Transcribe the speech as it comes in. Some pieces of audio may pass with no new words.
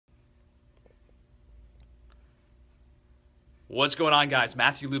What's going on, guys?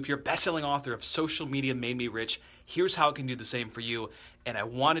 Matthew Loop here, best-selling author of Social Media Made Me Rich. Here's how it can do the same for you. And I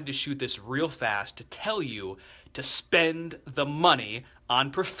wanted to shoot this real fast to tell you to spend the money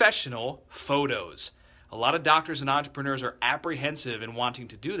on professional photos. A lot of doctors and entrepreneurs are apprehensive in wanting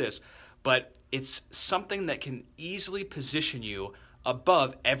to do this, but it's something that can easily position you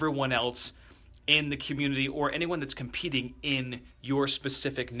above everyone else in the community or anyone that's competing in your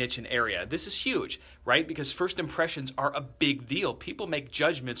specific niche and area. This is huge, right? Because first impressions are a big deal. People make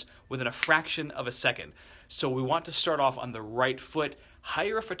judgments within a fraction of a second. So we want to start off on the right foot.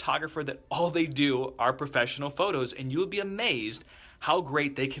 Hire a photographer that all they do are professional photos, and you'll be amazed how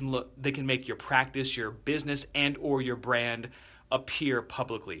great they can look. They can make your practice, your business, and or your brand appear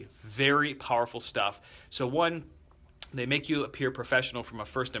publicly. Very powerful stuff. So one, they make you appear professional from a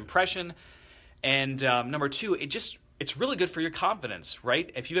first impression. And number two, it's really good for your confidence,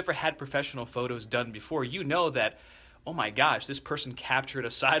 right? If you've ever had professional photos done before, you know that, oh my gosh, this person captured a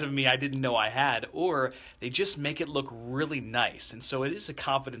side of me I didn't know I had, or they just make it look really nice. And so it is a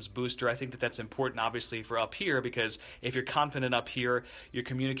confidence booster. I think that that's important, obviously, for up here, because if you're confident up here, your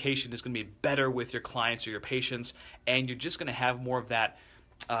communication is going to be better with your clients or your patients, and you're just going to have more of that,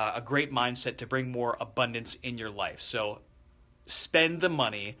 a great mindset to bring more abundance in your life. So spend the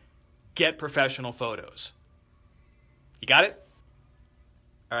money. Get professional photos. You got it?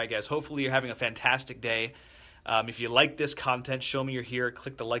 All right, guys. Hopefully you're having a fantastic day. If you like this content, show me you're here.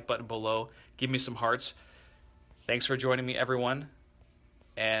 Click the like button below. Give me some hearts. Thanks for joining me, everyone.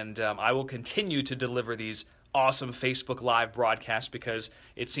 And I will continue to deliver these awesome Facebook Live broadcasts because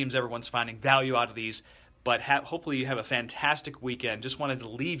it seems everyone's finding value out of these. But hopefully you have a fantastic weekend. Just wanted to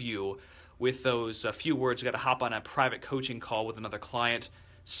leave you with those few words. You got to hop on a private coaching call with another client.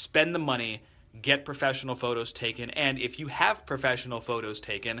 Spend the money, get professional photos taken, and if you have professional photos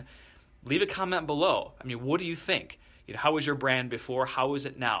taken, leave a comment below. I mean, what do you think? How was your brand before? How is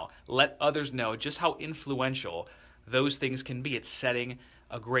it now? Let others know just how influential those things can be. It's setting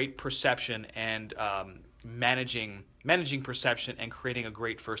a great perception and managing perception and creating a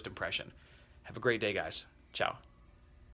great first impression. Have a great day, guys. Ciao.